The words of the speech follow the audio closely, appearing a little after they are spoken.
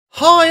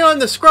Hi, I'm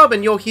the Scrub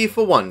and you're here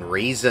for one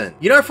reason.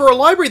 You know, for a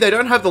library they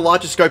don't have the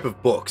largest scope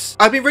of books.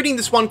 I've been reading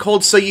this one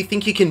called So You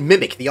Think You Can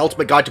Mimic, The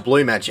Ultimate Guide to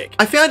Blue Magic.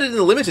 I found it in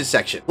the limited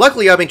section.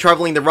 Luckily I've been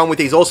travelling the run with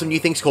these awesome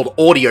new things called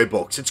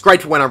audiobooks. It's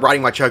great for when I'm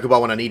riding my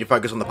chocobo and I need to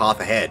focus on the path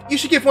ahead. You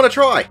should give one a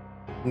try.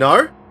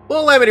 No?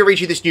 Well, allow me to read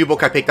you this new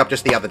book I picked up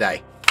just the other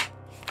day.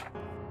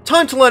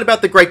 Time to learn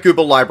about the Great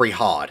Gubal Library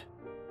hard.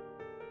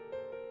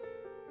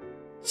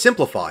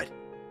 Simplified.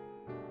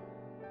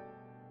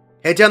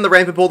 Head down the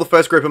ramp and pull the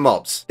first group of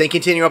mobs. Then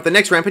continue up the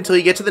next ramp until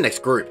you get to the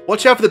next group.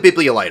 Watch out for the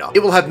Bibliolator. It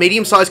will have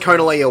medium-sized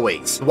conal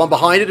AoEs. The one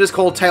behind it is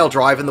called Tail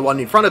Drive and the one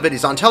in front of it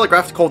is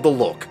untelegraphed called the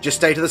Look. Just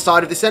stay to the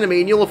side of this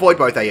enemy and you'll avoid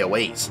both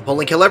AoEs. Pull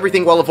and kill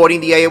everything while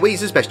avoiding the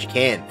AoEs as best you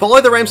can.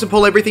 Follow the ramps and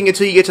pull everything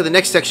until you get to the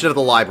next section of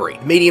the library.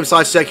 The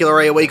medium-sized circular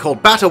AoE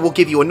called Batter will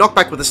give you a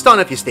knockback with a stun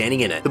if you're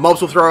standing in it. The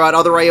mobs will throw out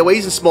other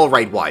AoEs and small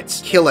raid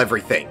wides. Kill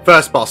everything.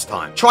 First boss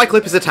time.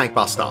 Tri-Clip is a tank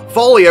buster.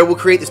 Folio will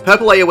create this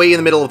purple AoE in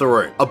the middle of the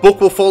room. A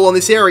book will fall on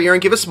this area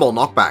and give a small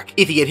knockback.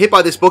 If you get hit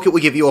by this book, it will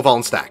give you a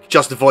Vuln stack.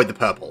 Just avoid the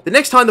purple. The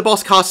next time the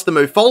boss casts the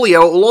move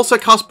Folio, it will also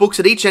cast books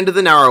at each end of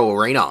the narrow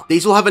arena.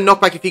 These will have a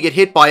knockback if you get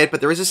hit by it, but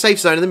there is a safe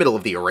zone in the middle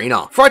of the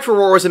arena. Frightful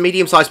Roar is a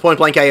medium-sized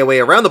point-blank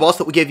AoE around the boss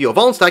that will give you a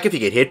Vuln stack if you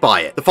get hit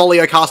by it. The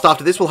Folio cast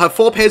after this will have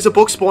 4 pairs of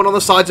books spawn on the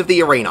sides of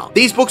the arena.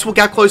 These books will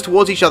gap close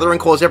towards each other and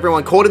cause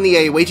everyone caught in the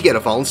AoE to get a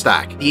Vuln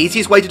stack. The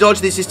easiest way to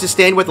dodge this is to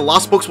stand where the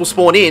last books will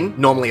spawn in,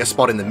 normally a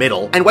spot in the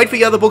middle, and wait for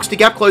the other books to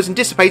gap close and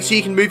dissipate so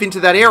you can move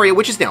into that area,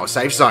 which is now a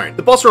safe zone.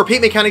 The boss will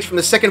repeat mechanics from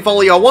the second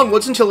Folio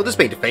onwards until it has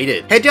been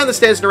defeated. Head down the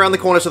stairs and around the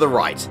corner to the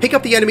right. Pick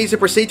up the enemies and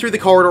proceed through the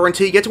corridor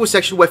until you get to a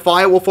section where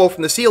fire will fall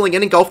from the ceiling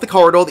and engulf the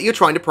corridor that you're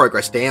trying to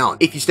progress down.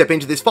 If you step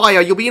into this fire,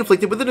 you'll be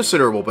inflicted with an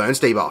incinerable burns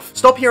debuff.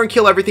 Stop here and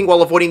kill everything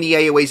while avoiding the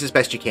AoEs as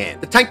best you can.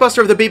 The tank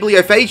buster of the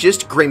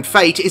Bibliophagist, Grim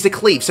Fate, is a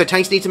cleave, so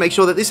tanks need to make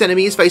sure that this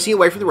enemy is facing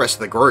away from the rest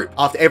of the group.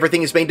 After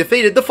everything has been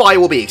defeated, the fire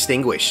will be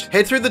extinguished.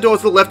 Head through the door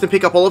to the left and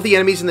pick up all of the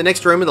enemies in the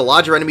next room and the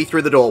larger enemy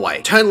through the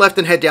doorway. Turn left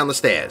and head down the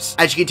stairs.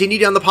 As you continue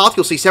down the path,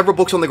 you'll see several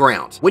books on the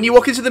ground. When you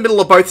walk into the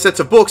middle of both sets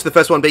of books, the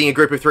first one being a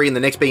group of 3 and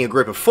the next being a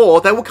group of 4,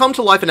 they will come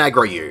to life and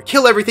aggro you.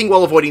 Kill everything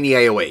while avoiding the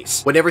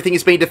AoEs. When everything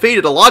has been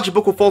defeated, a larger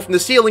book will fall from the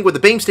ceiling with a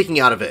beam sticking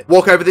out of it.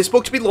 Walk over this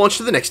book to be launched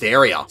to the next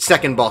area.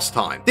 Second boss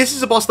time. This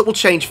is a boss that will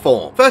change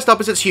form. First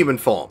up is its human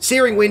form.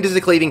 Searing Wind is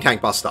a cleaving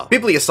tank buster.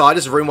 Bibliocide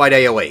is a room-wide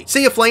AoE.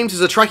 Sea of Flames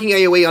is a tracking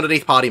AoE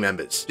underneath party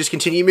members. Just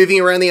continue moving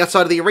around the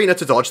outside of the arena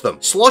to dodge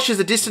them. Slosh is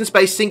a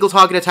distance-based single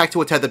target attack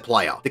to a tethered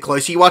player. The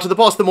closer you are to the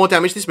boss, the more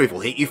damage this move will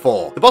hit you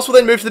for. The boss will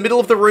then move to the middle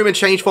of the room and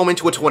change form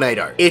into a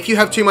tornado. If you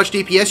have too much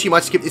DPS, you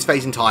might skip this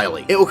phase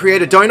entirely. It will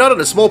create a donut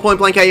and a small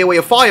point-blank AoE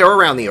of fire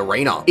around the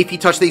arena. If you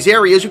touch these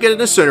areas, you'll get an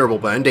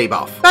incinerable burn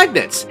debuff.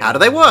 Magnets. How do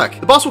they work?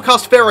 The boss will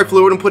cast ferro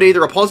fluid and put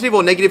either a positive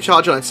or negative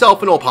charge on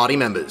itself and all party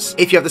members.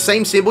 If you have the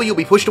same symbol, you'll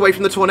be pushed away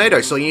from the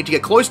tornado, so you need to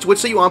get close to it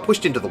so you aren't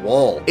pushed into the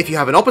wall. If you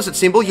have an opposite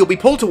symbol, you'll be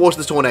pulled towards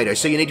the tornado,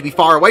 so you need to be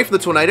far away from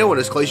the tornado and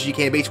as close as you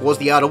can be towards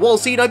the outer wall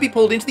so you don't be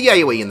pulled into the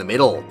AoE in the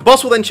middle. The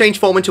boss will then change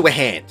form into a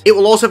hand. It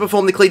will also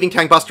perform the cleaving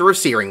tank buster of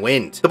Searing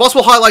Wind. The boss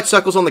will highlight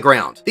circles on the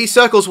ground. These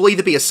circles will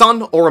either be a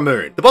sun or a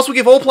moon. The boss will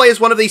give all players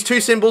one of these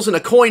 2 symbols and a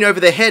coin over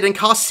their head and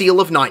cast Seal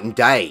of Night and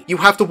Day. You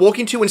have to walk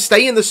into and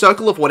stay in the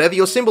circle of whatever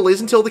your symbol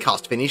is until the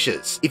cast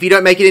finishes. If you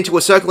don't make it into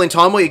a circle in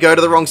time or you go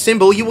to the wrong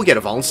symbol, you will get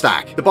a Vuln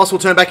stack. The boss will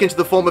turn back into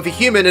the form of a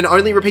human and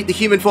only repeat the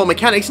human form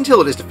mechanics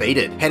until it is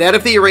defeated. Head out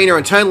of the arena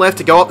and turn left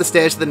to go up the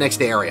stairs to the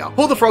next area.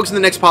 Pull the frogs in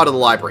the next part of the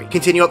library.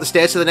 Continue up the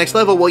stairs to the next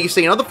level where you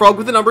see another frog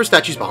with a number of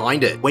statues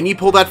behind it. When you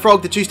pull that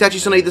frog, the 2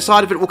 statues on either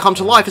side of it will come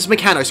to life as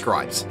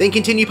mechanoscribes. Then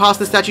continue past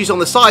the statues on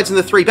the sides and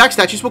the 3 back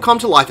statues will come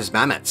to life as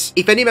mammoths.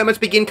 If any mammoths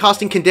begin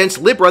casting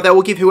condensed Libra, they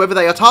will give whoever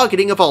they are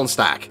targeting a Vuln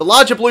stack. The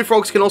larger blue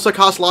frogs can also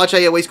cast large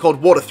AoEs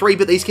called Water 3,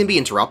 but these can be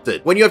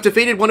interrupted. When you have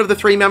defeated one of the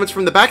 3 mammoths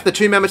from the back, the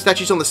 2 mammoth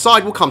statues on the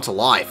side will come to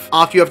life.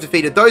 After you have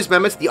defeated those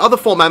mammoths, the other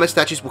 4 mammoth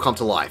statues will come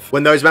to life.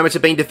 When those mammoths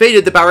have been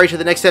defeated, the barrier to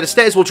the next set of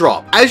stairs will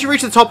drop. As you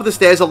reach the top of the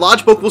stairs, a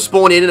large book will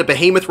spawn in and a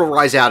behemoth will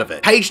rise out of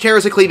it. Page Tear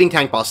is a cleaving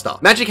tank buster.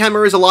 Magic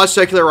Hammer is a large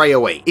circular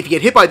AoE. If you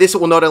get hit by this,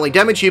 it will not only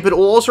damage you, but it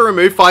will also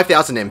remove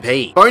 5000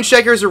 MP. Bone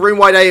Shaker is a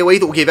room-wide AoE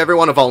that will give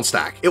everyone a Vuln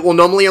stack. It will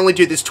normally only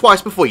do this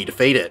twice before you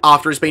defeat it.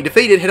 After it's been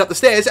defeated, head up the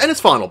stairs and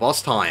it's final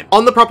boss time.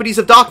 On the Properties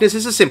of Darkness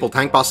is a simple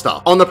tank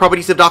buster. On the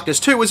Properties of Darkness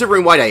 2 is a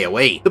room-wide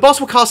AoE. The boss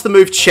will cast the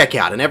move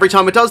Checkout, and every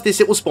time it does this,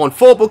 it will spawn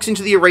 4 books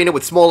into the arena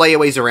with small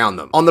AoEs around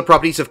them. On the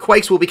Properties of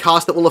Quakes will be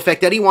cast that will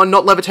affect anyone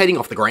not levitating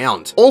off the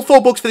ground. All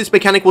 4 books for this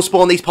mechanic will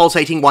spawn these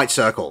pulsating white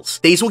circles.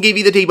 These will give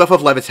you the debuff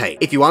of Levitate.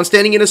 If you aren't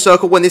standing in a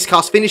circle when this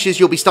cast finishes,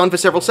 you'll be stunned for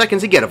several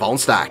seconds and get a Vuln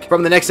stack.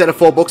 From the next set of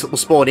 4 books that will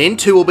spawn in,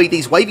 2 will be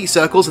these wavy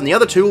circles and the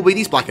other 2 will be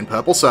these black and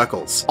purple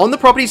circles. On the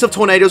Properties of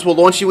Tornadoes will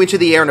launch you into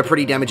the air in a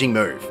pretty damaging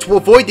move. To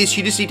avoid this,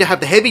 you just need to have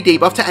the heavy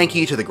debuff to anchor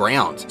you to the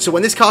ground. So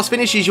when this cast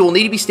finishes, you will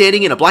need to be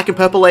standing in a black and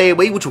purple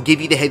AoE, which will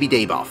give you the heavy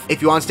debuff.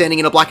 If you aren't standing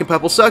in a black and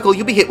purple circle,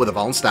 you'll be hit with a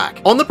Vuln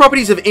stack. On the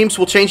Properties of Imps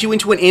will change you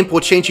into an imp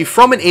or change you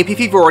from an imp if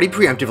you've already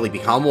preemptively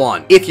become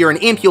one. If you're an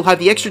imp, you'll have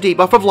the extra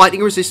debuff of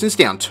lightning resistance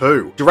down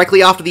 2.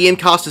 Directly after the imp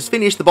cast is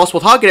finished, the boss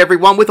will target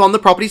everyone with On the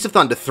Properties of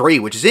under 3,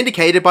 which is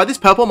indicated by this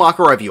purple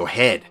marker over your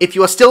head. If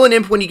you are still an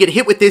imp when you get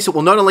hit with this, it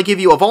will not only give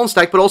you a vuln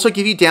stack, but also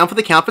give you down for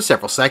the count for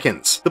several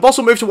seconds. The boss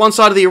will move to one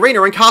side of the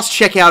arena and cast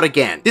Check Out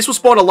again. This will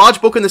spawn a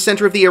large book in the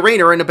center of the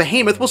arena, and a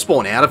behemoth will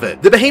spawn out of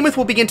it. The behemoth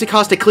will begin to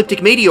cast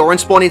Ecliptic Meteor and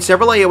spawn in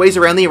several AoEs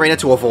around the arena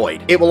to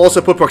avoid. It will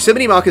also put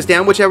proximity markers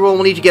down, which everyone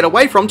will need to get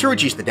away from to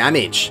reduce the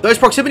damage. Those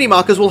proximity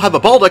markers will have a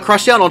boulder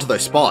crash down onto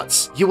those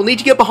spots. You will need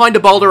to get behind a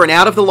boulder and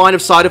out of the line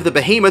of sight of the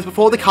behemoth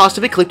before the cast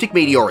of Ecliptic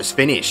Meteor is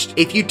finished.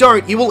 If you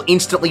don't, you will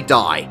instantly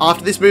die.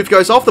 After this move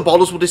goes off, the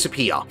boulders will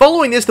disappear.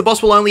 Following this, the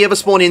boss will only ever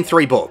spawn in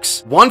 3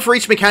 books, one for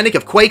each mechanic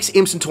of Quakes,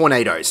 Imps, and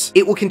Tornadoes.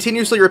 It will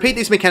continuously repeat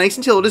these mechanics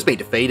until it has been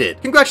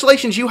defeated.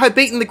 Congratulations, you have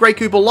beaten the Great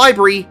Gubal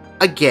Library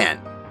again.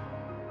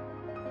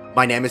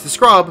 My name is The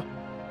Scrub.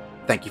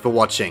 Thank you for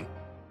watching.